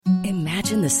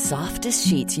Imagine the softest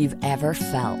sheets you've ever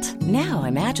felt. Now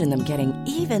imagine them getting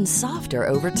even softer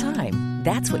over time.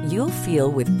 That's what you'll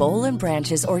feel with Boll &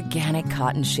 Branch's organic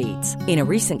cotton sheets. In a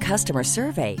recent customer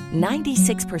survey,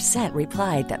 96%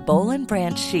 replied that Boll &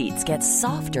 Branch sheets get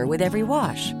softer with every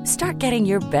wash. Start getting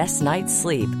your best night's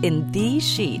sleep in these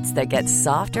sheets that get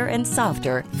softer and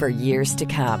softer for years to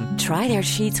come. Try their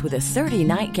sheets with a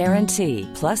 30-night guarantee.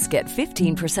 Plus, get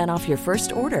 15% off your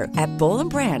first order at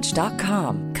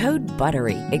bollandbranch.com. Code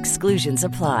BUTTERY. Exclusions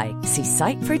apply. See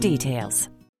site for details.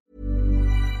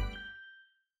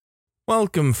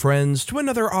 Welcome, friends, to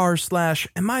another rSlash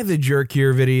Am I the Jerk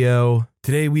Here video.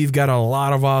 Today we've got a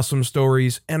lot of awesome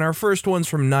stories, and our first one's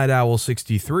from Night Owl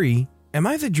 63. Am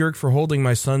I the jerk for holding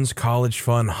my son's college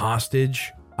fund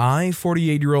hostage? I,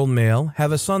 48-year-old male,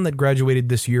 have a son that graduated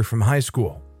this year from high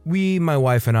school. We, my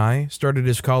wife and I, started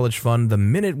his college fund the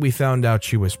minute we found out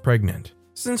she was pregnant.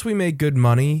 Since we make good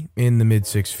money, in the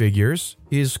mid-six figures,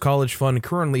 his college fund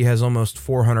currently has almost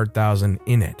 $400,000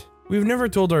 in it. We've never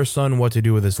told our son what to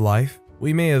do with his life.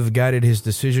 We may have guided his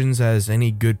decisions as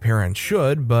any good parent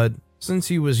should, but since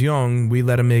he was young, we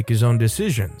let him make his own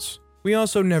decisions. We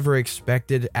also never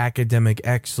expected academic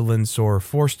excellence or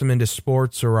forced him into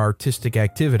sports or artistic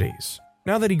activities.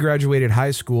 Now that he graduated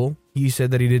high school, he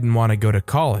said that he didn't want to go to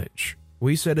college.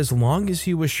 We said as long as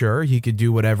he was sure he could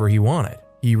do whatever he wanted.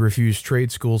 He refused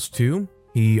trade schools too.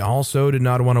 He also did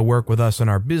not want to work with us in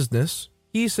our business.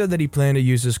 He said that he planned to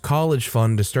use his college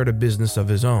fund to start a business of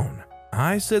his own.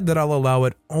 I said that I'll allow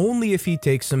it only if he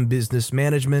takes some business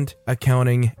management,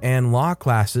 accounting, and law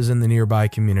classes in the nearby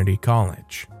community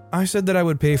college. I said that I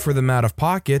would pay for them out of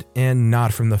pocket and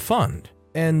not from the fund,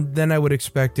 and then I would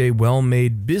expect a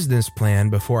well-made business plan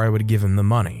before I would give him the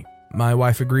money. My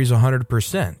wife agrees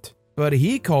 100%, but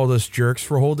he called us jerks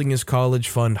for holding his college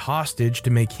fund hostage to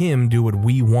make him do what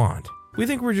we want. We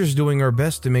think we're just doing our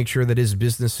best to make sure that his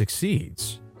business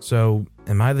succeeds. So,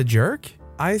 am I the jerk?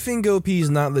 I think OP's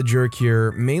not the jerk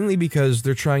here, mainly because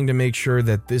they're trying to make sure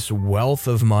that this wealth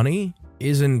of money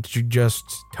isn't just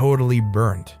totally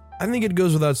burnt. I think it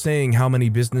goes without saying how many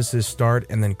businesses start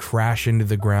and then crash into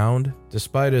the ground,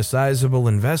 despite a sizable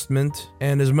investment,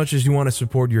 and as much as you want to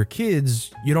support your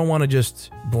kids, you don't want to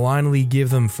just blindly give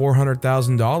them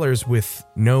 $400,000 with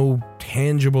no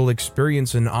tangible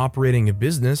experience in operating a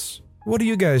business. What do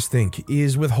you guys think?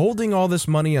 Is withholding all this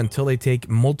money until they take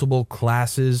multiple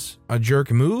classes a jerk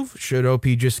move? Should OP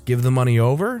just give the money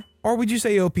over? Or would you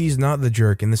say OP's not the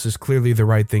jerk and this is clearly the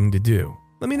right thing to do?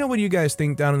 Let me know what you guys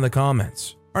think down in the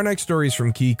comments. Our next story is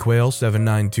from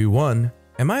KeyQuail7921.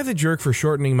 Am I the jerk for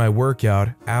shortening my workout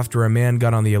after a man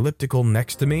got on the elliptical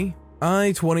next to me?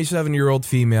 I, 27-year-old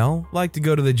female, like to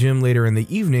go to the gym later in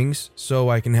the evenings so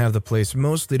I can have the place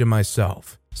mostly to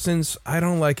myself. Since I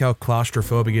don't like how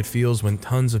claustrophobic it feels when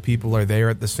tons of people are there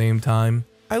at the same time,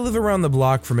 I live around the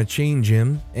block from a chain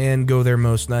gym and go there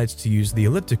most nights to use the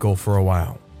elliptical for a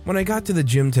while. When I got to the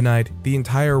gym tonight, the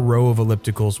entire row of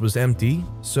ellipticals was empty,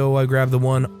 so I grabbed the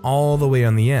one all the way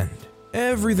on the end.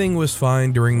 Everything was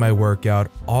fine during my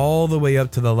workout all the way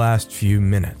up to the last few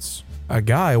minutes. A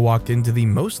guy walked into the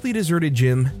mostly deserted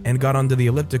gym and got onto the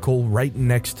elliptical right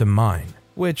next to mine,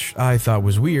 which I thought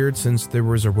was weird since there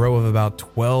was a row of about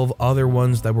 12 other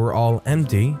ones that were all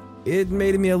empty. It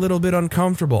made me a little bit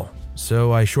uncomfortable,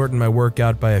 so I shortened my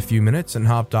workout by a few minutes and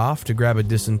hopped off to grab a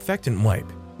disinfectant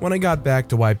wipe. When I got back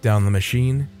to wipe down the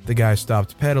machine, the guy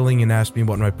stopped pedaling and asked me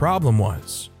what my problem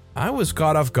was. I was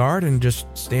caught off guard and just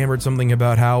stammered something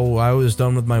about how I was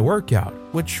done with my workout,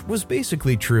 which was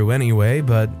basically true anyway,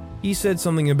 but he said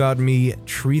something about me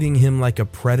treating him like a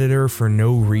predator for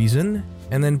no reason,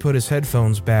 and then put his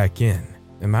headphones back in.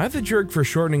 Am I the jerk for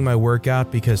shortening my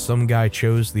workout because some guy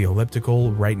chose the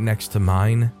elliptical right next to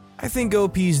mine? I think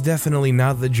OP's definitely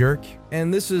not the jerk,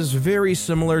 and this is very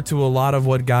similar to a lot of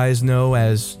what guys know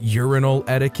as urinal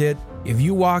etiquette. If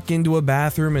you walk into a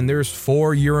bathroom and there's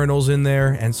 4 urinals in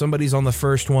there and somebody's on the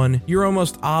first one, you're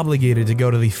almost obligated to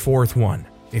go to the 4th one.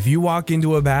 If you walk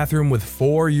into a bathroom with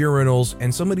 4 urinals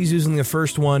and somebody's using the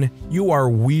first one, you are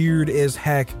weird as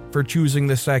heck for choosing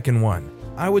the second one.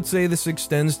 I would say this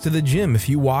extends to the gym. If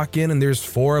you walk in and there's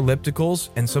 4 ellipticals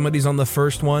and somebody's on the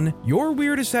first one, you're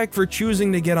weird as heck for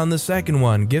choosing to get on the second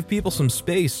one. Give people some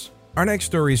space. Our next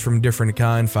story is from Different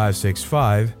Kind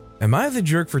 565. Am I the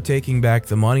jerk for taking back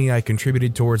the money I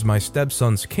contributed towards my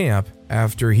stepson's camp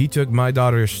after he took my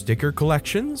daughter's sticker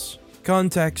collections?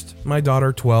 Context: my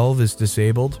daughter, 12, is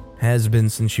disabled, has been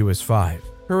since she was 5.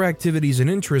 Her activities and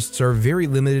interests are very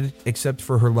limited except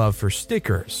for her love for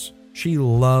stickers. She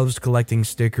loves collecting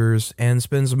stickers and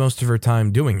spends most of her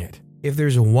time doing it. If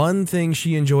there's one thing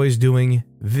she enjoys doing,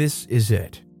 this is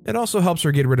it. It also helps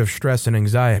her get rid of stress and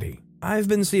anxiety. I've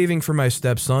been saving for my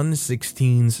stepson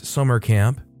 16's summer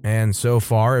camp, and so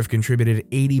far I've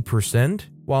contributed 80%,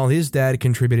 while his dad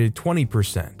contributed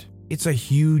 20%. It's a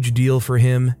huge deal for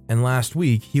him, and last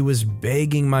week he was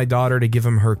begging my daughter to give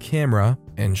him her camera,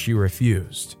 and she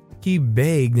refused. He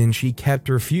begged and she kept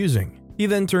refusing. He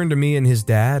then turned to me and his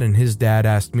dad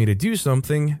asked me to do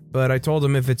something, but I told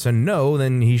him if it's a no,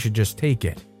 then he should just take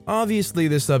it. Obviously,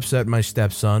 this upset my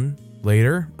stepson.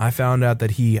 Later, I found out that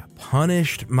he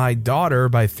punished my daughter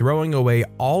by throwing away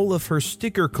all of her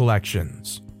sticker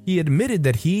collections. He admitted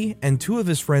that he and 2 of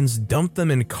his friends dumped them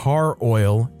in car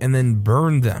oil and then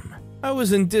burned them. I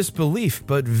was in disbelief,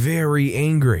 but very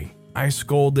angry. I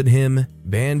scolded him,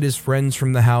 banned his friends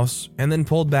from the house, and then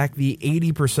pulled back the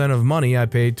 80% of money I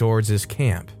paid towards his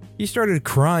camp. He started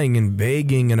crying and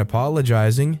begging and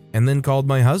apologizing, and then called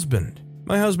my husband.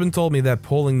 My husband told me that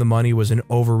pulling the money was an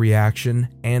overreaction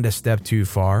and a step too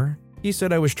far. He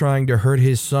said I was trying to hurt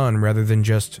his son rather than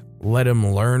just let him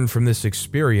learn from this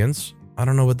experience. I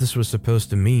don't know what this was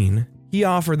supposed to mean. He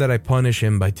offered that I punish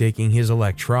him by taking his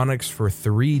electronics for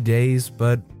 3 days,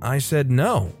 but I said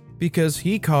no, because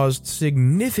he caused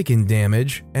significant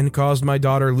damage and caused my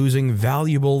daughter losing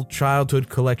valuable childhood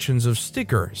collections of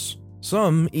stickers.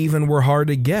 Some even were hard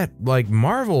to get, like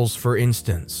marbles for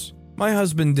instance. My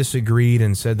husband disagreed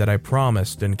and said that I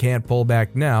promised and can't pull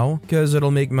back now because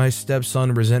it'll make my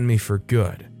stepson resent me for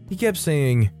good. He kept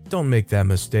saying, "Don't make that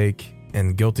mistake,"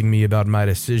 and guilting me about my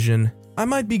decision. I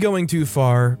might be going too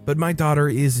far, but my daughter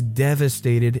is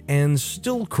devastated and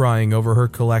still crying over her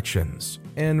collections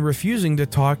and refusing to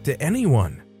talk to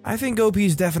anyone. I think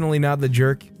OP's definitely not the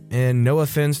jerk, and no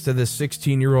offense to the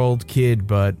 16-year-old kid,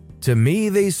 but to me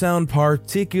they sound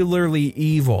particularly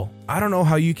evil. I don't know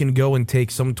how you can go and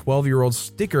take some 12-year-old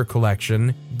sticker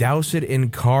collection, douse it in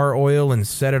car oil and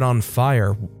set it on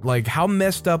fire. Like, how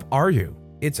messed up are you?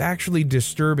 It's actually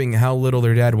disturbing how little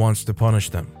their dad wants to punish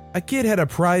them. A kid had a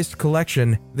prized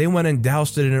collection, they went and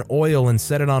doused it in oil and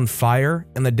set it on fire,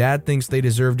 and the dad thinks they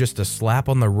deserve just a slap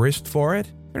on the wrist for it?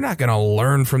 They're not gonna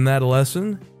learn from that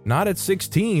lesson. Not at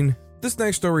 16. This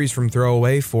next story is from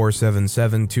Throwaway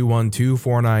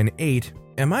 477-212-498.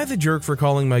 Am I the jerk for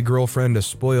calling my girlfriend a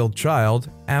spoiled child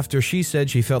after she said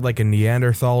she felt like a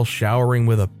Neanderthal showering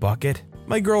with a bucket?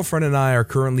 My girlfriend and I are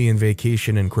currently in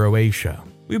vacation in Croatia.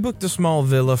 We booked a small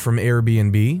villa from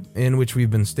Airbnb, in which we've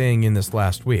been staying in this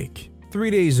last week. 3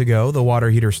 days ago, the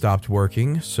water heater stopped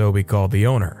working, so we called the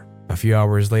owner. A few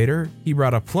hours later, he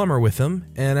brought a plumber with him,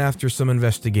 and after some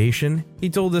investigation, he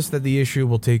told us that the issue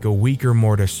will take a week or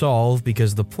more to solve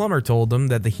because the plumber told him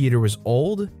that the heater was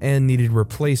old and needed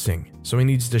replacing, so he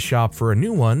needs to shop for a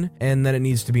new one and that it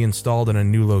needs to be installed in a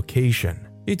new location.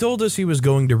 He told us he was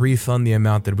going to refund the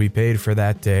amount that we paid for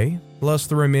that day, plus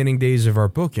the remaining days of our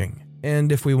booking.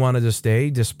 And if we wanted to stay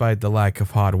despite the lack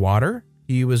of hot water,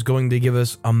 he was going to give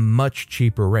us a much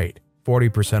cheaper rate,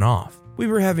 40% off. We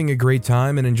were having a great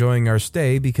time and enjoying our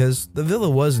stay because the villa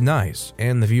was nice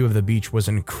and the view of the beach was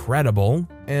incredible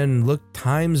and looked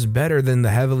times better than the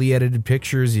heavily edited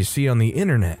pictures you see on the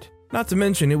internet. Not to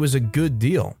mention it was a good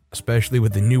deal, especially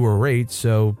with the newer rates,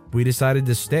 so we decided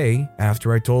to stay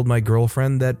after I told my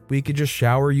girlfriend that we could just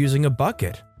shower using a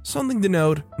bucket. Something to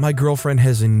note, my girlfriend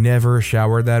has never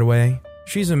showered that way.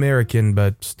 She's American,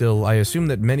 but still, I assume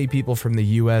that many people from the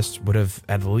US would have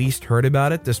at least heard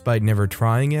about it despite never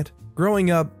trying it.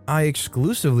 Growing up, I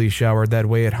exclusively showered that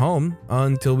way at home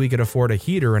until we could afford a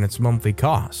heater and its monthly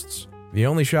costs. The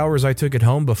only showers I took at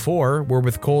home before were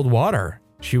with cold water.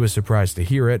 She was surprised to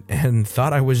hear it and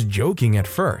thought I was joking at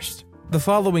first. The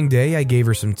following day, I gave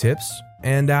her some tips,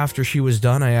 and after she was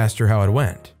done, I asked her how it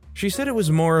went. She said it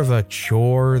was more of a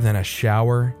chore than a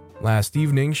shower. Last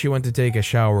evening, she went to take a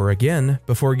shower again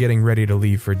before getting ready to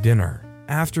leave for dinner.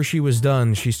 After she was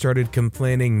done, she started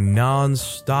complaining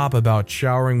non-stop about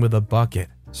showering with a bucket,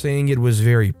 saying it was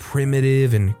very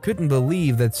primitive and couldn't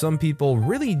believe that some people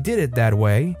really did it that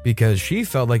way because she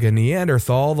felt like a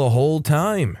Neanderthal the whole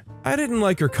time. I didn't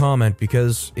like her comment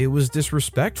because it was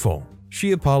disrespectful.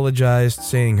 She apologized,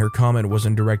 saying her comment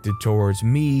wasn't directed towards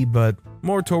me, but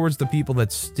more towards the people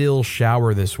that still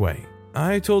shower this way.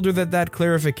 I told her that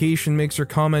clarification makes her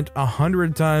comment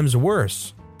 100 times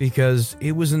worse, because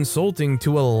it was insulting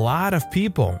to a lot of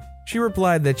people. She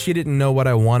replied that she didn't know what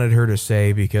I wanted her to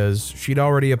say because she'd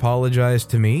already apologized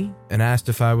to me and asked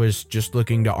if I was just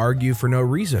looking to argue for no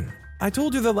reason. I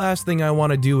told her the last thing I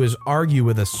want to do is argue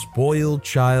with a spoiled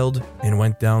child and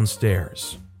went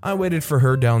downstairs. I waited for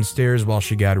her downstairs while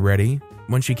she got ready.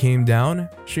 When she came down,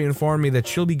 she informed me that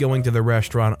she'll be going to the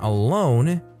restaurant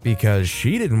alone because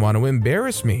she didn't want to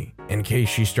embarrass me in case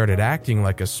she started acting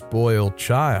like a spoiled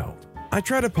child. I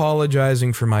tried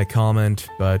apologizing for my comment,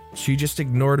 but she just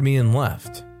ignored me and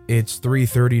left. It's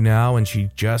 3:30 now and she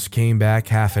just came back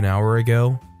half an hour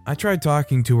ago. I tried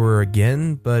talking to her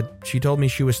again, but she told me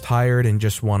she was tired and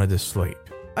just wanted to sleep.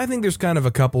 I think there's kind of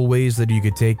a couple ways that you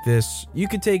could take this. You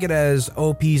could take it as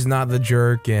OP's not the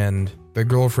jerk and the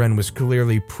girlfriend was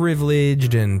clearly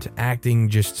privileged and acting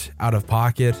just out of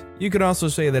pocket. You could also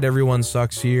say that everyone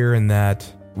sucks here and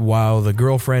that while the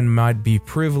girlfriend might be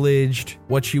privileged,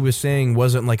 what she was saying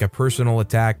wasn't like a personal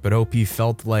attack, but OP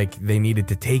felt like they needed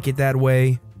to take it that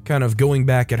way, kind of going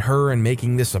back at her and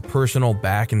making this a personal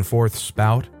back and forth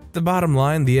spout. The bottom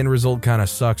line, the end result kind of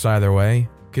sucks either way.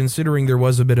 Considering there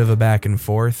was a bit of a back and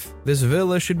forth, this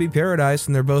villa should be paradise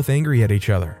and they're both angry at each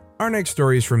other. Our next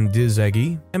story is from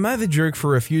Dizeggy. Am I the jerk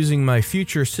for refusing my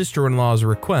future sister-in-law's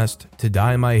request to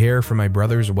dye my hair for my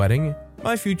brother's wedding?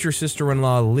 My future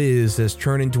sister-in-law Liz has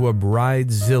turned into a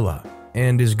bridezilla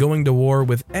and is going to war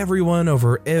with everyone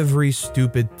over every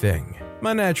stupid thing.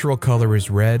 My natural color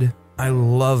is red. I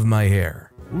love my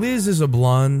hair. Liz is a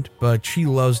blonde, but she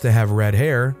loves to have red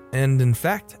hair, and in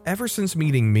fact, ever since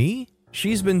meeting me,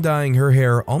 she's been dyeing her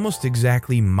hair almost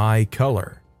exactly my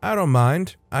color. I don't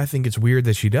mind. I think it's weird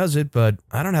that she does it, but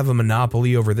I don't have a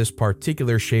monopoly over this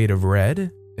particular shade of red,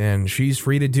 and she's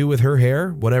free to do with her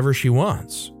hair whatever she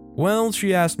wants. Well,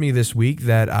 she asked me this week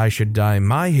that I should dye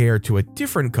my hair to a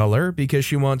different color because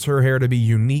she wants her hair to be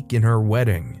unique in her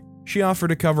wedding. She offered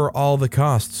to cover all the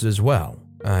costs as well.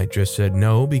 I just said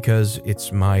no because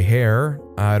it's my hair.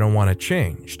 I don't want it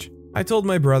changed. I told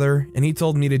my brother, and he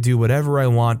told me to do whatever I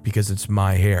want because it's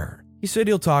my hair. He said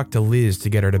he'll talk to Liz to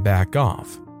get her to back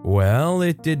off. Well,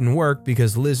 it didn't work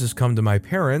because Liz has come to my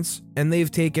parents and they've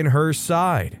taken her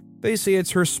side. They say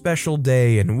it's her special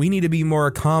day and we need to be more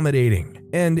accommodating,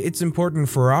 and it's important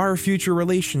for our future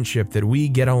relationship that we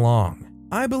get along.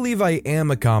 I believe I am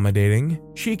accommodating.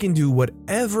 She can do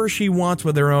whatever she wants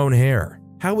with her own hair.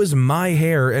 How is my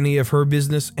hair any of her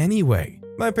business anyway?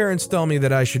 My parents tell me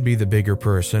that I should be the bigger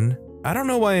person. I don't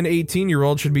know why an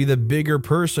 18-year-old should be the bigger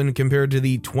person compared to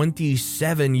the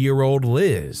 27-year-old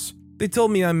Liz. They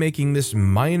told me I'm making this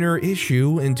minor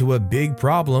issue into a big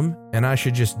problem and I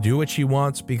should just do what she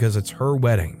wants because it's her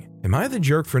wedding. Am I the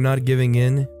jerk for not giving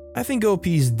in? I think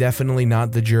OP's definitely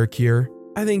not the jerk here.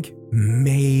 I think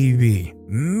maybe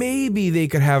they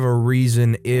could have a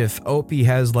reason if OP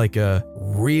has like a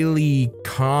really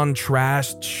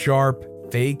contrast sharp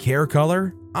fake hair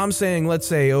color. I'm saying, let's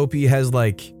say OP has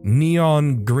like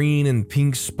neon green and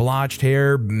pink splotched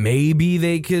hair. Maybe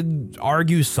they could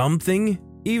argue something.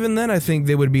 Even then, I think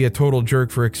they would be a total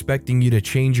jerk for expecting you to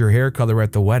change your hair color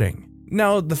at the wedding.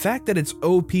 Now, the fact that it's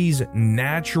OP's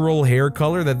natural hair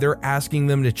color that they're asking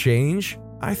them to change,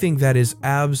 I think that is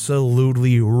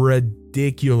absolutely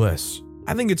ridiculous.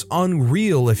 I think it's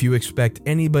unreal if you expect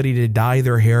anybody to dye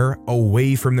their hair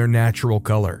away from their natural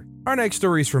color. Our next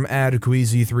story is from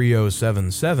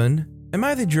AdQueasy3077. Am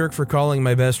I the jerk for calling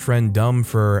my best friend dumb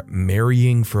for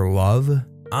marrying for love?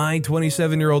 I,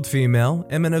 27-year-old female,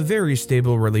 am in a very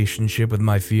stable relationship with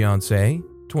my fiancé,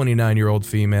 29-year-old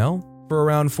female, for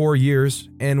around 4 years,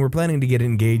 and we're planning to get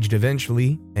engaged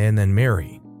eventually and then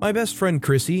marry. My best friend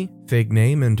Chrissy, fake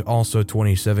name and also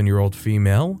 27-year-old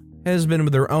female, has been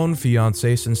with her own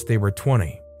fiancé since they were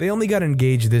 20. They only got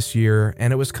engaged this year,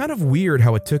 and it was kind of weird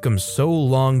how it took him so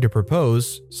long to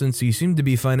propose since he seemed to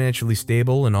be financially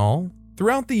stable and all.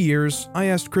 Throughout the years, I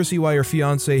asked Chrissy why her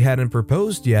fiancé hadn't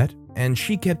proposed yet, and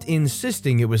she kept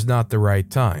insisting it was not the right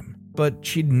time. But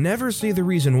she'd never say the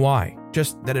reason why,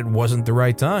 just that it wasn't the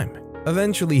right time.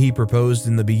 Eventually, he proposed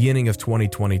in the beginning of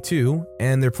 2022,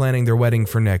 and they're planning their wedding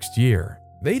for next year.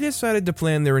 They decided to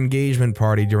plan their engagement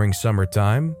party during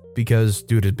summertime, because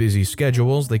due to busy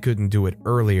schedules, they couldn't do it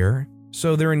earlier.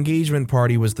 So their engagement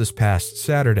party was this past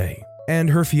Saturday, and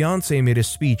her fiancé made a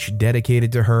speech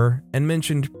dedicated to her and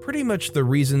mentioned pretty much the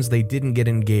reasons they didn't get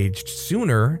engaged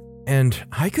sooner. And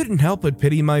I couldn't help but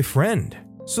pity my friend.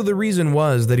 So the reason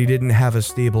was that he didn't have a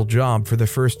stable job for the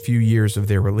first few years of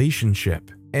their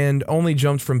relationship, and only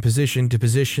jumped from position to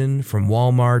position, from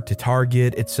Walmart to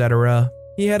Target, etc.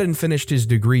 He hadn't finished his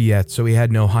degree yet, so he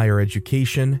had no higher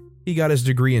education. He got his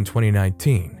degree in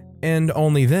 2019, and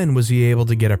only then was he able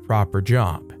to get a proper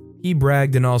job. He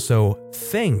bragged and also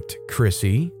thanked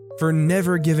Chrissy for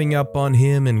never giving up on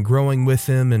him and growing with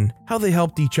him, and how they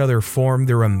helped each other form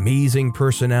their amazing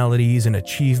personalities and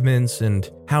achievements,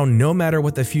 and how no matter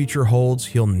what the future holds,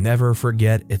 he'll never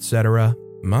forget, etc.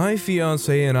 My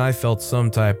fiancé and I felt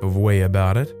some type of way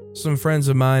about it. Some friends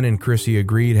of mine and Chrissy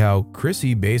agreed how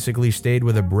Chrissy basically stayed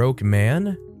with a broke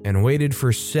man and waited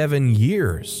for 7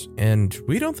 years, and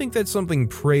we don't think that's something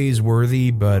praiseworthy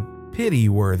but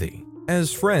pity-worthy.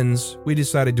 As friends, we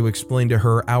decided to explain to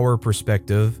her our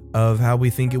perspective of how we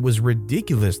think it was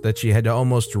ridiculous that she had to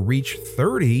almost reach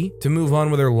 30 to move on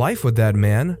with her life with that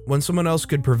man when someone else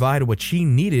could provide what she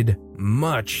needed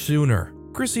much sooner.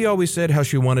 Chrissy always said how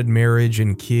she wanted marriage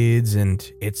and kids, and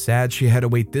it's sad she had to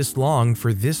wait this long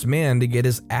for this man to get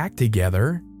his act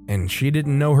together, and she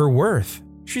didn't know her worth.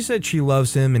 She said she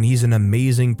loves him and he's an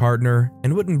amazing partner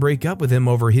and wouldn't break up with him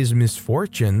over his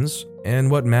misfortunes, and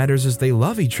what matters is they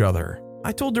love each other.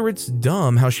 I told her it's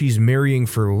dumb how she's marrying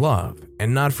for love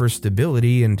and not for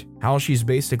stability, and how she's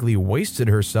basically wasted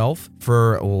herself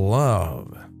for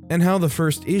love, and how the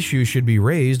first issue should be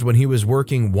raised when he was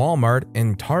working Walmart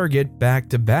and Target back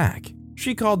to back.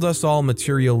 She called us all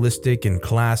materialistic and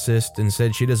classist and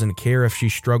said she doesn't care if she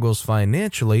struggles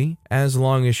financially as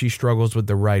long as she struggles with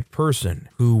the right person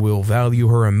who will value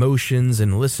her emotions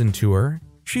and listen to her.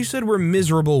 She said we're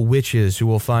miserable witches who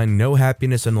will find no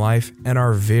happiness in life and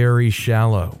are very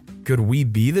shallow. Could we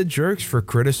be the jerks for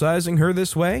criticizing her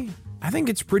this way? I think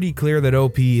it's pretty clear that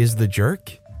OP is the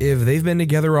jerk. If they've been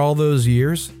together all those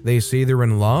years, they say they're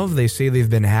in love, they say they've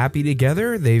been happy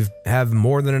together, they've have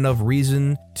more than enough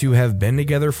reason to have been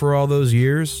together for all those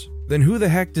years, then who the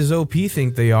heck does OP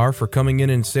think they are for coming in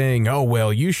and saying, oh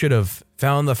well, you should have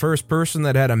found the first person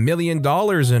that had $1 million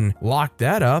and locked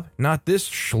that up, not this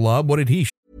schlub, what did he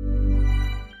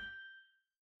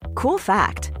Cool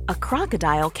fact, a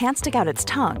crocodile can't stick out its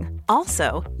tongue.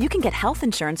 Also, you can get health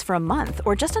insurance for a month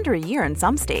or just under a year in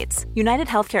some states. United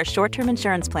Healthcare short-term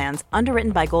insurance plans,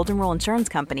 underwritten by Golden Rule Insurance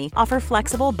Company, offer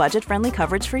flexible, budget-friendly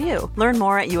coverage for you. Learn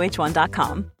more at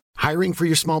uh1.com. Hiring for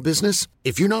your small business?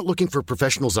 If you're not looking for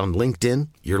professionals on LinkedIn,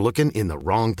 you're looking in the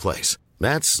wrong place.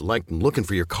 That's like looking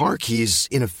for your car keys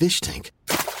in a fish tank.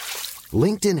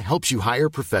 LinkedIn helps you hire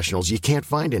professionals you can't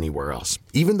find anywhere else,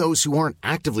 even those who aren't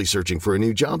actively searching for a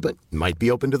new job but might be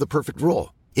open to the perfect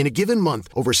role. In a given month,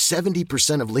 over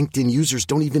 70% of LinkedIn users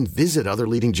don't even visit other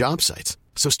leading job sites.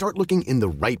 So start looking in the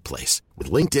right place. With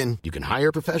LinkedIn, you can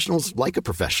hire professionals like a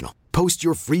professional. Post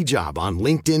your free job on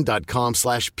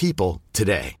linkedin.com/people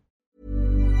today.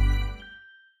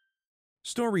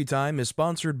 Storytime is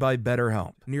sponsored by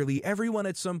BetterHelp. Nearly everyone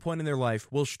at some point in their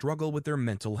life will struggle with their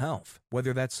mental health,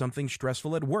 whether that's something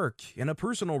stressful at work, in a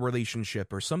personal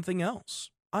relationship, or something else.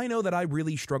 I know that I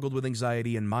really struggled with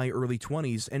anxiety in my early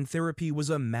 20s, and therapy was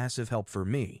a massive help for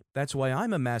me. That's why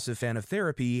I'm a massive fan of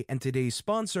therapy and today's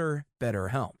sponsor,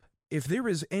 BetterHelp. If there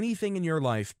is anything in your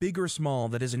life, big or small,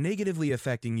 that is negatively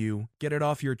affecting you, get it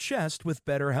off your chest with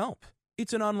BetterHelp.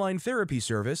 It's an online therapy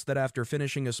service that, after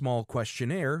finishing a small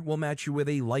questionnaire, will match you with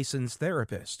a licensed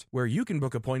therapist, where you can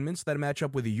book appointments that match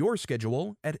up with your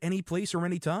schedule at any place or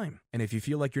any time. And if you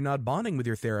feel like you're not bonding with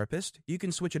your therapist, you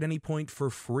can switch at any point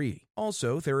for free.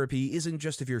 Also, therapy isn't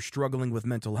just if you're struggling with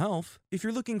mental health. If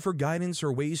you're looking for guidance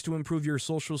or ways to improve your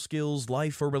social skills,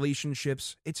 life, or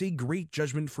relationships, it's a great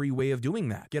judgment-free way of doing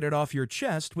that. Get it off your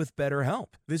chest with BetterHelp.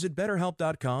 Visit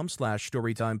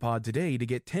BetterHelp.com/StorytimePod today to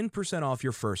get 10% off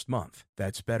your first month.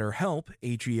 That's BetterHelp,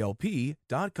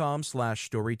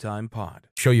 HELP.com/StorytimePod.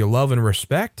 Show you love and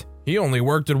respect? He only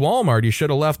worked at Walmart. You should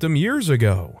have left him years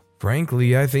ago.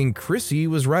 Frankly, I think Chrissy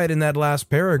was right in that last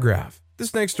paragraph.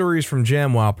 This next story is from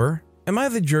Jamwhopper. Am I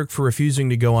the jerk for refusing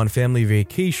to go on family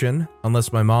vacation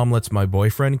unless my mom lets my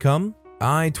boyfriend come?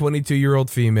 I,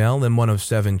 22-year-old female, am one of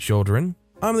 7 children.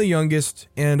 I'm the youngest,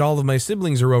 and all of my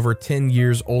siblings are over 10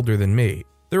 years older than me.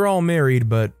 They're all married,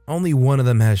 but only one of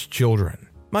them has children.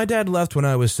 My dad left when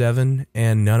I was 7,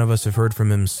 and none of us have heard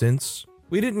from him since.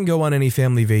 We didn't go on any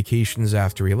family vacations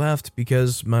after he left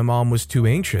because my mom was too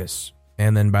anxious.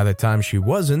 And then by the time she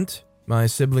wasn't, my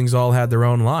siblings all had their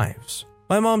own lives.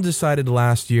 My mom decided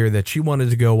last year that she wanted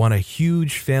to go on a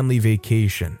huge family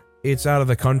vacation. It's out of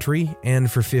the country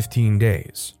and for 15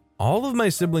 days. All of my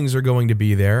siblings are going to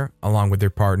be there, along with their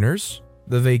partners.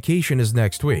 The vacation is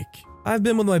next week. I've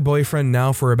been with my boyfriend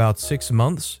now for about 6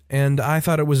 months, and I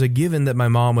thought it was a given that my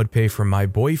mom would pay for my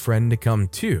boyfriend to come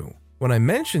too. When I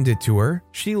mentioned it to her,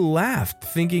 she laughed,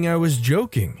 thinking I was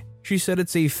joking. She said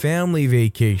it's a family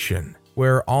vacation,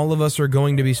 where all of us are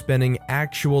going to be spending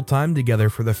actual time together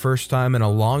for the first time in a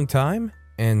long time,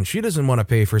 and she doesn't want to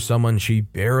pay for someone she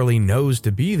barely knows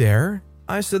to be there.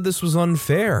 I said this was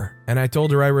unfair, and I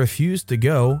told her I refused to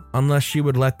go unless she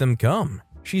would let them come.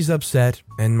 She's upset,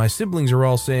 and my siblings are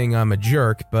all saying I'm a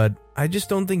jerk, but I just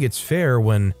don't think it's fair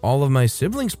when all of my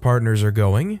siblings' partners are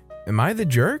going. Am I the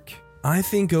jerk? I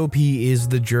think OP is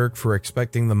the jerk for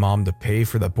expecting the mom to pay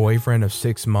for the boyfriend of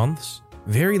 6 months.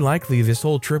 Very likely this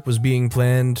whole trip was being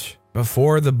planned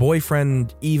before the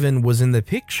boyfriend even was in the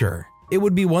picture. It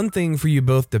would be one thing for you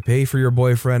both to pay for your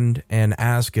boyfriend and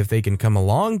ask if they can come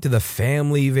along to the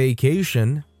family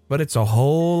vacation, but it's a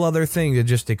whole other thing to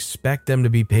just expect them to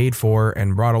be paid for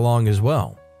and brought along as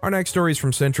well. Our next story is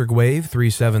from Centric Wave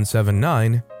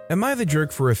 3779. Am I the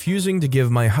jerk for refusing to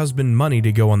give my husband money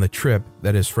to go on the trip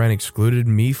that his friend excluded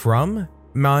me from?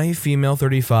 My female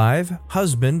 35,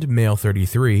 husband male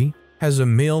 33, has a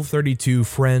male 32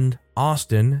 friend,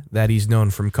 Austin, that he's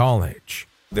known from college.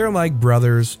 They're like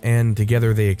brothers, and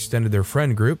together they extended their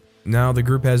friend group. Now the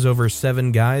group has over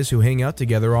 7 guys who hang out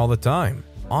together all the time.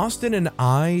 Austin and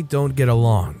I don't get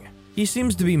along. He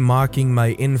seems to be mocking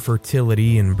my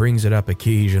infertility and brings it up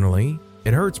occasionally.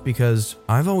 It hurts because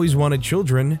I've always wanted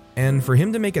children, and for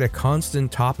him to make it a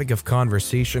constant topic of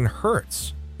conversation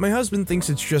hurts. My husband thinks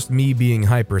it's just me being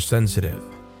hypersensitive.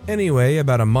 Anyway,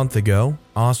 about a month ago,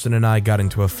 Austin and I got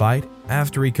into a fight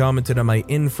after he commented on my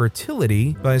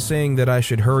infertility by saying that I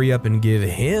should hurry up and give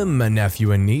him a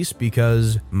nephew and niece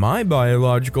because my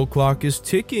biological clock is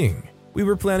ticking. We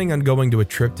were planning on going to a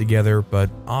trip together, but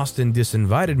Austin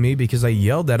disinvited me because I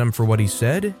yelled at him for what he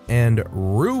said and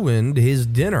ruined his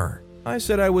dinner. I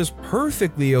said I was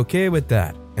perfectly okay with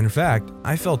that. In fact,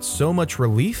 I felt so much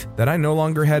relief that I no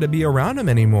longer had to be around him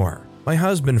anymore. My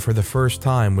husband, for the first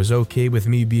time, was okay with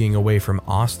me being away from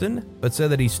Austin, but said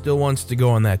that he still wants to go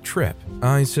on that trip.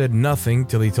 I said nothing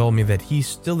till he told me that he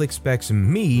still expects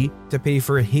me to pay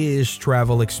for his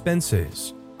travel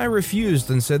expenses. I refused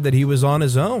and said that he was on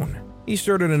his own. He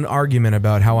started an argument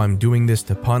about how I'm doing this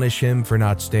to punish him for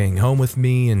not staying home with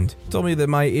me and told me that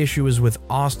my issue is with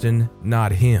Austin,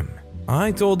 not him.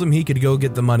 I told him he could go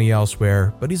get the money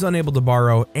elsewhere, but he's unable to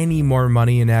borrow any more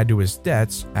money and add to his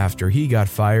debts after he got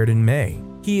fired in May.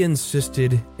 He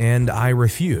insisted, and I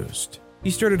refused.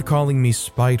 He started calling me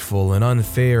spiteful and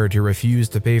unfair to refuse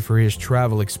to pay for his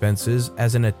travel expenses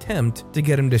as an attempt to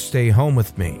get him to stay home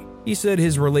with me. He said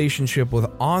his relationship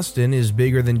with Austin is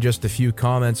bigger than just a few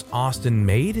comments Austin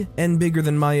made, and bigger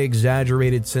than my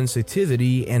exaggerated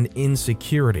sensitivity and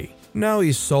insecurity. Now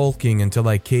he's sulking until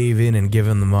I cave in and give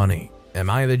him the money. Am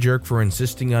I the jerk for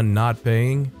insisting on not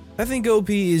paying? I think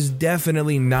OP is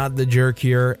definitely not the jerk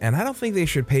here, and I don't think they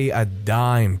should pay a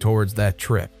dime towards that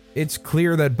trip. It's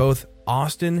clear that both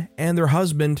Austin and their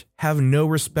husband have no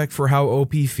respect for how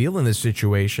OP feel in this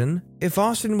situation. If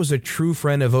Austin was a true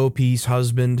friend of OP's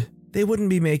husband, they wouldn't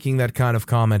be making that kind of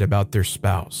comment about their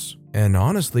spouse. And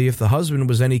honestly, if the husband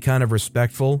was any kind of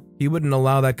respectful, he wouldn't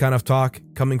allow that kind of talk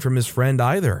coming from his friend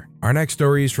either. Our next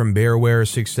story is from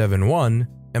Bearware671.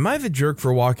 Am I the jerk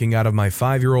for walking out of my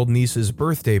 5-year-old niece's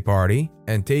birthday party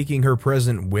and taking her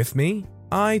present with me?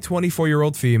 I,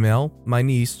 24-year-old female, my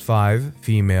niece, 5,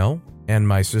 female, and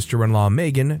my sister-in-law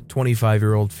Megan,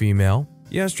 25-year-old female.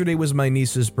 Yesterday was my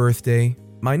niece's birthday.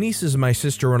 My niece is my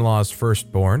sister-in-law's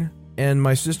firstborn, and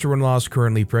my sister-in-law is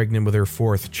currently pregnant with her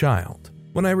 4th child.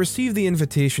 When I received the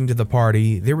invitation to the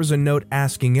party, there was a note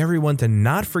asking everyone to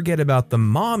not forget about the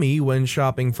mommy when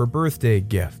shopping for birthday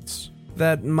gifts.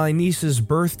 That my niece's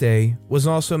birthday was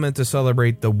also meant to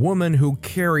celebrate the woman who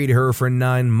carried her for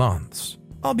 9 months.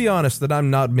 I'll be honest that I'm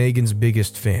not Megan's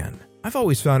biggest fan. I've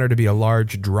always found her to be a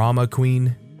large drama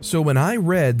queen. So when I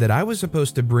read that I was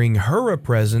supposed to bring her a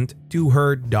present to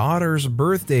her daughter's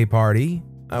birthday party,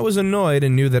 I was annoyed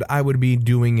and knew that I would be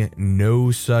doing no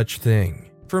such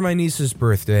thing. For my niece's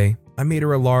birthday, I made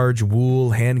her a large wool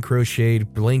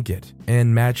hand-crocheted blanket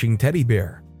and matching teddy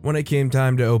bear. When it came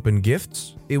time to open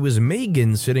gifts, it was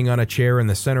Megan sitting on a chair in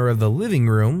the center of the living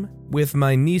room, with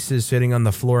my nieces sitting on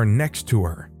the floor next to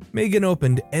her. Megan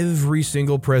opened every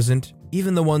single present,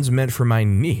 even the ones meant for my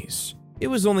niece. It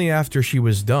was only after she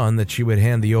was done that she would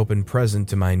hand the open present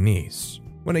to my niece.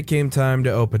 When it came time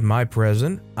to open my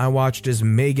present, I watched as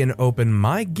Megan opened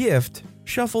my gift,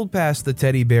 shuffled past the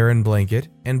teddy bear and blanket,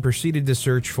 and proceeded to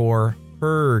search for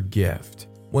her gift.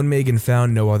 When Megan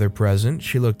found no other present,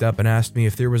 she looked up and asked me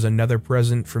if there was another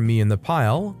present for me in the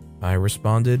pile. I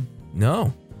responded,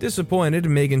 no. Disappointed,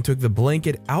 Megan took the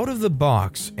blanket out of the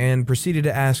box and proceeded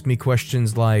to ask me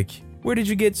questions like, where did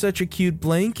you get such a cute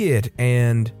blanket?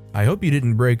 And I hope you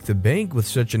didn't break the bank with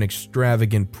such an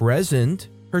extravagant present.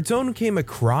 Her tone came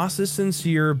across as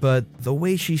sincere, but the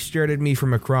way she stared at me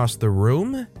from across the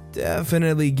room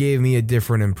definitely gave me a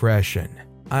different impression.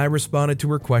 I responded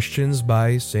to her questions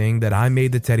by saying that I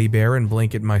made the teddy bear and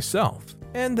blanket myself,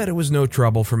 and that it was no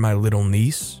trouble for my little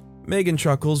niece. Megan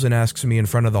chuckles and asks me in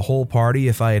front of the whole party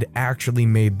if I had actually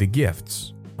made the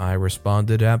gifts. I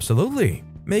responded, absolutely.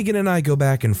 Megan and I go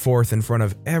back and forth in front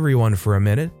of everyone for a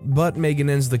minute, but Megan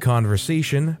ends the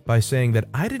conversation by saying that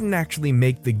I didn't actually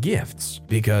make the gifts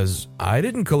because I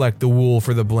didn't collect the wool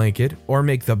for the blanket or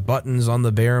make the buttons on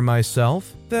the bear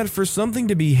myself. That for something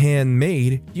to be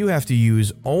handmade, you have to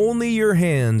use only your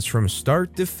hands from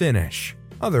start to finish.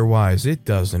 Otherwise, it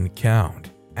doesn't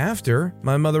count. After,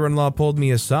 my mother-in-law pulled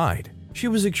me aside. She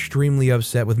was extremely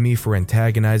upset with me for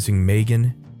antagonizing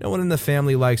Megan. No one in the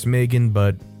family likes Megan,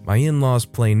 but my in-laws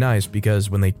play nice because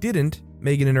when they didn't,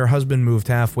 Megan and her husband moved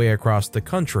halfway across the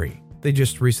country. They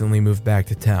just recently moved back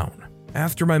to town.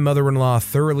 After my mother-in-law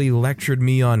thoroughly lectured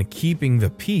me on keeping the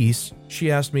peace,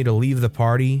 she asked me to leave the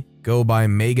party, go buy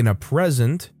Megan a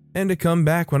present, and to come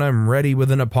back when I'm ready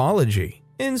with an apology.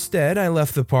 Instead, I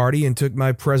left the party and took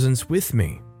my presents with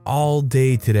me. All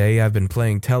day today, I've been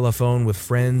playing telephone with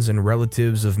friends and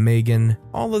relatives of Megan,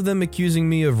 all of them accusing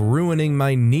me of ruining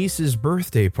my niece's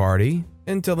birthday party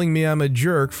and telling me I'm a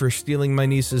jerk for stealing my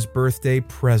niece's birthday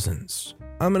presents.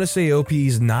 I'm gonna say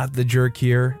OP's not the jerk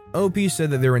here. OP said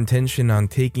that their intention on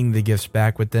taking the gifts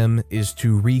back with them is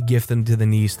to re-gift them to the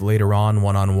niece later on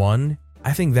one-on-one.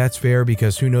 I think that's fair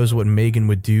because who knows what Megan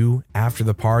would do after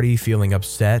the party, feeling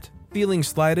upset, feeling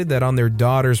slighted that on their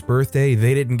daughter's birthday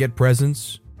they didn't get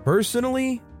presents.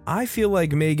 Personally, I feel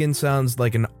like Megan sounds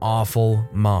like an awful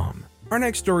mom. Our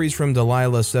next story is from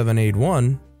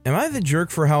Delilah781. Am I the jerk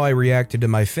for how I reacted to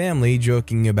my family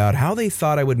joking about how they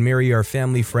thought I would marry our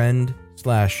family friend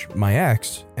 / my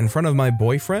ex in front of my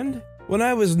boyfriend? When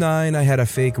I was 9, I had a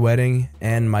fake wedding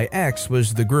and my ex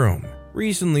was the groom.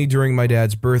 Recently, during my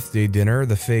dad's birthday dinner,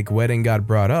 the fake wedding got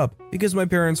brought up because my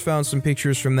parents found some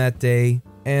pictures from that day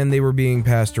and they were being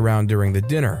passed around during the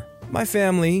dinner. My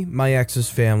family, my ex's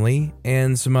family,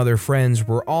 and some other friends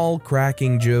were all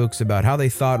cracking jokes about how they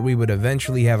thought we would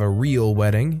eventually have a real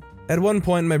wedding. At one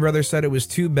point, my brother said it was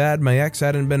too bad my ex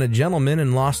hadn't been a gentleman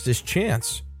and lost his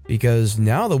chance, because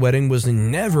now the wedding was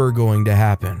never going to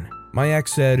happen. My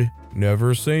ex said,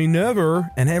 "Never say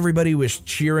never," and everybody was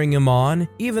cheering him on,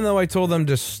 even though I told them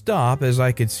to stop as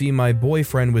I could see my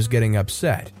boyfriend was getting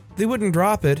upset. They wouldn't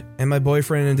drop it, and my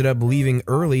boyfriend ended up leaving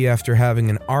early after having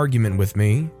an argument with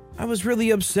me. I was really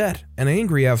upset and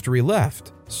angry after he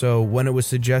left, so when it was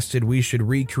suggested we should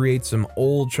recreate some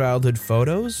old childhood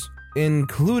photos,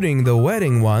 including the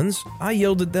wedding ones, I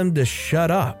yelled at them to shut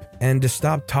up and to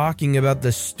stop talking about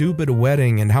the stupid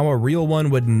wedding and how a real one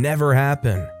would never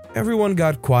happen. Everyone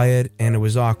got quiet and it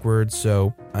was awkward,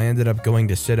 so I ended up going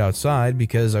to sit outside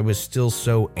because I was still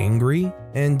so angry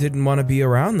and didn't want to be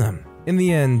around them. In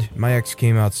the end, my ex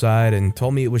came outside and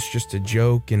told me it was just a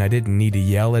joke and I didn't need to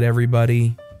yell at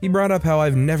everybody. He brought up how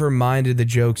I've never minded the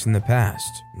jokes in the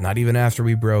past, not even after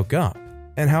we broke up,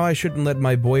 and how I shouldn't let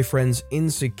my boyfriend's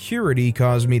insecurity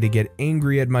cause me to get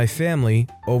angry at my family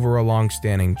over a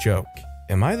long-standing joke.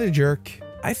 Am I the jerk?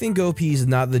 I think OP's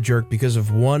not the jerk because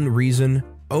of one reason.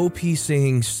 OP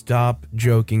saying stop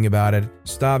joking about it,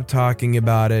 stop talking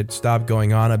about it, stop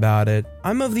going on about it.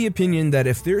 I'm of the opinion that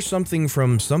if there's something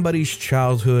from somebody's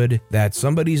childhood that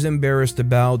somebody's embarrassed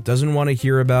about, doesn't want to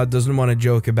hear about, doesn't want to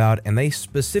joke about, and they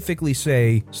specifically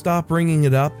say stop bringing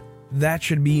it up, that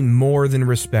should be more than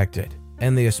respected.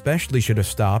 And they especially should have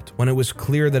stopped when it was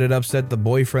clear that it upset the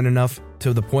boyfriend enough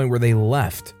to the point where they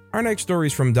left. Our next story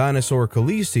is from Dinosaur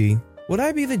Khaleesi. Would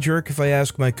I be the jerk if I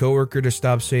asked my coworker to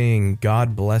stop saying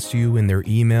God bless you in their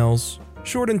emails?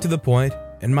 Short and to the point,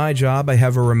 in my job I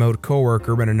have a remote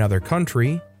coworker in another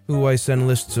country who I send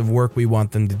lists of work we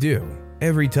want them to do.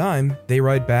 Every time, they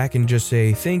write back and just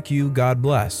say thank you, God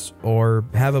bless, or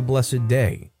have a blessed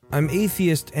day. I'm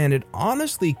atheist and it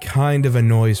honestly kind of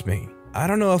annoys me. I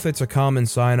don't know if it's a common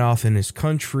sign-off in his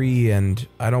country and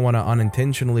I don't want to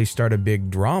unintentionally start a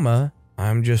big drama.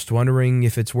 I'm just wondering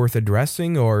if it's worth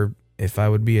addressing or if I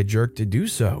would be a jerk to do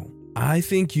so. I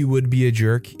think you would be a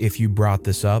jerk if you brought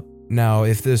this up. Now,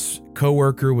 if this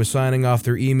coworker was signing off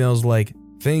their emails like,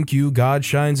 thank you, God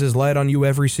shines his light on you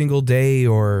every single day,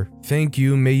 or thank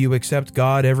you, may you accept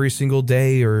God every single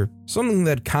day, or something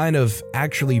that kind of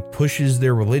actually pushes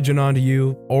their religion onto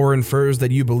you, or infers that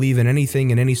you believe in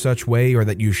anything in any such way, or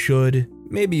that you should,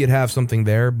 maybe you'd have something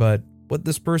there, but what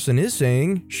this person is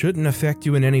saying shouldn't affect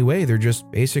you in any way. They're just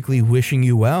basically wishing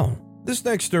you well. This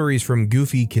next story is from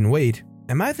Goofy Can Wait.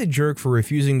 Am I the jerk for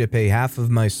refusing to pay half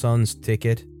of my son's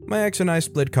ticket? My ex and I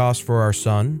split costs for our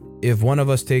son. If one of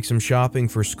us takes him shopping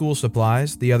for school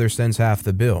supplies, the other sends half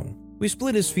the bill. We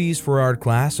split his fees for art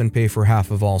class and pay for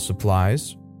half of all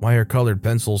supplies. Why are colored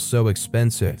pencils so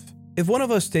expensive? If one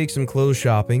of us takes him clothes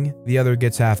shopping, the other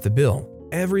gets half the bill.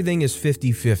 Everything is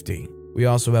 50-50. We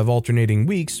also have alternating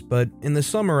weeks, but in the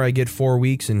summer I get 4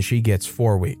 weeks and she gets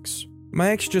 4 weeks.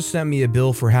 My ex just sent me a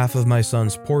bill for half of my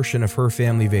son's portion of her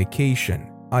family vacation.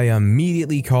 I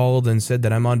immediately called and said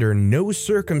that I'm under no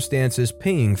circumstances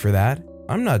paying for that.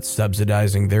 I'm not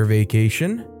subsidizing their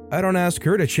vacation. I don't ask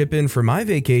her to chip in for my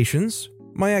vacations.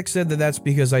 My ex said that that's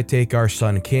because I take our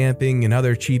son camping and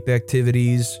other cheap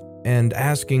activities. and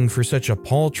asking for such a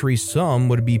paltry sum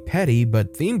would be petty,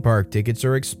 but theme park tickets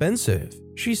are expensive.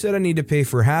 She said I need to pay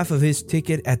for half of his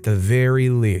ticket at the very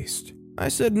least. I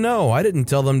said no, I didn't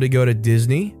tell them to go to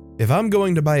Disney. If I'm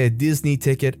going to buy a Disney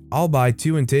ticket, I'll buy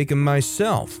two and take them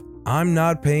myself. I'm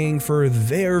not paying for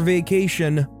their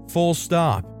vacation, full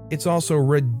stop. It's also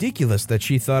ridiculous that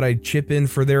she thought I'd chip in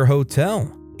for their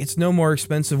hotel. It's no more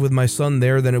expensive with my son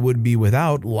there than it would be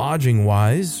without,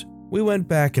 lodging-wise. We went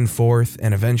back and forth,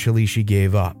 and eventually she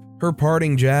gave up. Her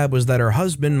parting jab was that her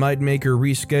husband might make her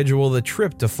reschedule the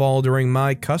trip to fall during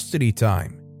my custody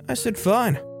time. I said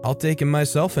fine, I'll take him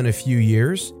myself in a few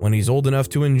years, when he's old enough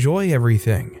to enjoy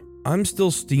everything. I'm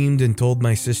still steamed and told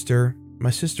my sister.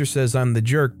 My sister says I'm the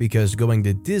jerk because going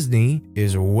to Disney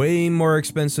is way more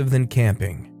expensive than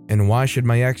camping. And why should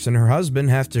my ex and her husband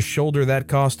have to shoulder that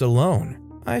cost alone?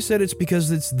 I said it's because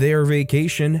it's their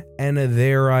vacation and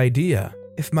their idea.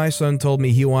 If my son told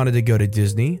me he wanted to go to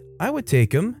Disney, I would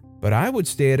take him, but I would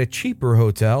stay at a cheaper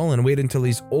hotel and wait until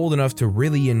he's old enough to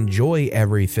really enjoy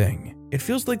everything. It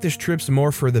feels like this trip's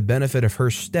more for the benefit of her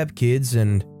stepkids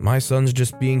and my son's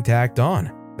just being tacked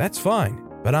on. That's fine,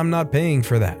 but I'm not paying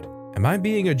for that. Am I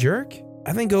being a jerk?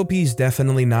 I think OP's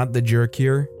definitely not the jerk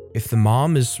here. If the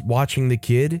mom is watching the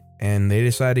kid and they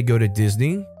decide to go to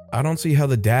Disney, I don't see how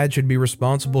the dad should be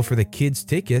responsible for the kid's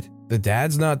ticket. The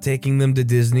dad's not taking them to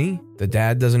Disney. The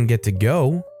dad doesn't get to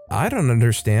go. I don't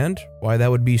understand why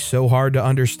that would be so hard to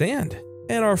understand.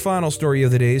 And our final story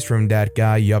of the day is from that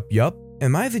guy Yup.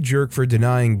 Am I the jerk for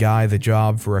denying Guy the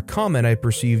job for a comment I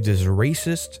perceived as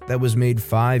racist that was made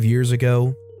 5 years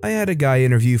ago? I had a guy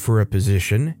interview for a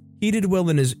position. He did well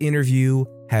in his interview,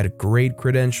 had great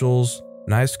credentials,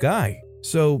 nice guy.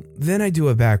 So then I do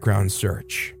a background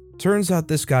search. Turns out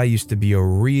this guy used to be a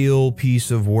real piece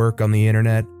of work on the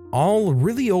internet. All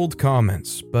really old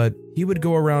comments, but he would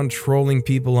go around trolling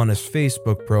people on his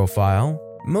Facebook profile.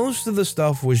 Most of the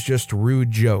stuff was just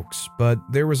rude jokes, but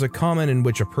there was a comment in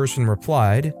which a person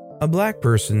replied, a black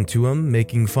person, to him,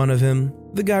 making fun of him.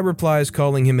 The guy replies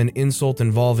calling him an insult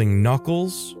involving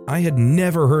knuckles. I had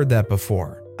never heard that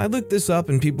before. I looked this up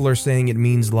and people are saying it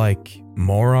means like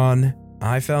moron.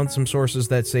 I found some sources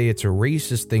that say it's a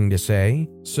racist thing to say,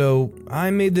 so I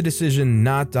made the decision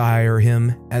not to hire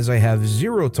him as I have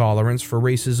zero tolerance for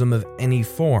racism of any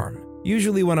form.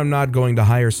 Usually when I'm not going to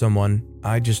hire someone,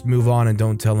 I just move on and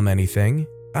don't tell them anything.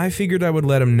 I figured I would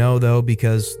let him know though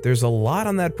because there's a lot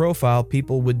on that profile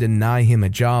people would deny him a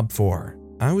job for.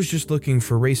 I was just looking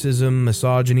for racism,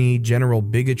 misogyny, general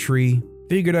bigotry.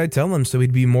 Figured I'd tell him so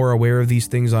he'd be more aware of these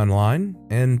things online,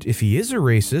 and if he is a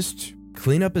racist,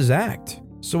 clean up his act.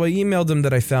 So I emailed him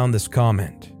that I found this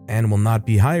comment and will not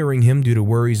be hiring him due to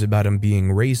worries about him being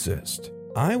racist.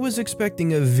 I was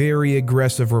expecting a very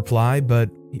aggressive reply, but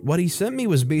what he sent me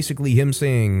was basically him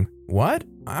saying, "What?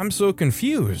 I'm so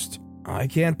confused. I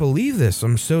can't believe this.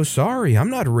 I'm so sorry. I'm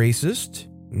not racist."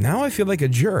 Now I feel like a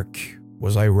jerk.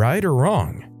 Was I right or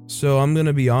wrong? So I'm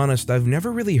gonna be honest, I've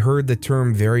never really heard the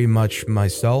term very much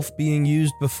myself being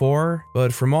used before,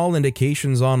 but from all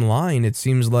indications online, it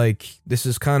seems like this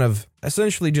is kind of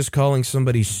essentially just calling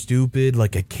somebody stupid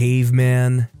like a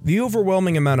caveman. The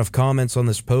overwhelming amount of comments on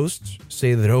this post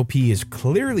say that OP is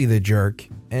clearly the jerk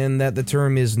and that the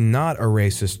term is not a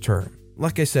racist term.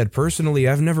 Like I said, personally,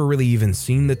 I've never really even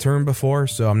seen the term before,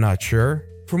 so I'm not sure.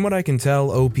 From what I can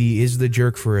tell, OP is the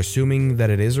jerk for assuming that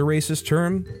it is a racist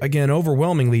term. Again,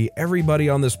 overwhelmingly, everybody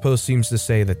on this post seems to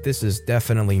say that this is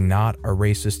definitely not a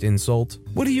racist insult.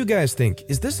 What do you guys think?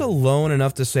 Is this alone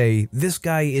enough to say this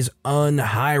guy is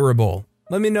unhireable?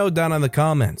 Let me know down in the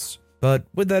comments. But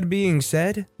with that being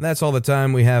said, that's all the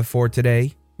time we have for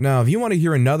today. Now, if you want to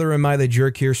hear another Am I the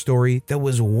Jerk Here story that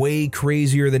was way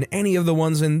crazier than any of the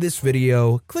ones in this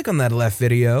video, click on that left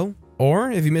video.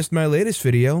 Or, if you missed my latest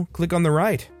video, click on the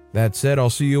right. That said, I'll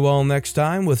see you all next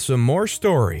time with some more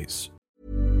stories.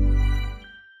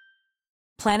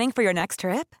 Planning for your next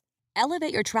trip?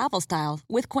 Elevate your travel style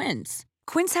with Quince.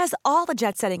 Quince has all the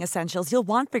jet-setting essentials you'll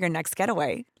want for your next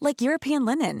getaway, like European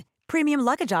linen, premium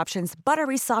luggage options,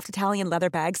 buttery soft Italian leather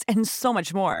bags, and so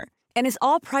much more. And is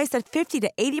all priced at 50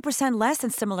 to 80% less than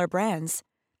similar brands.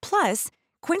 Plus,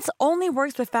 Quince only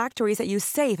works with factories that use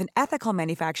safe and ethical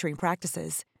manufacturing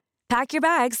practices. Pack your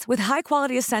bags with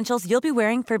high-quality essentials you'll be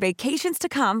wearing for vacations to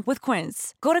come with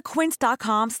Quince. Go to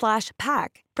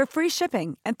quince.com/pack for free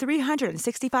shipping and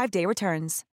 365-day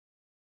returns.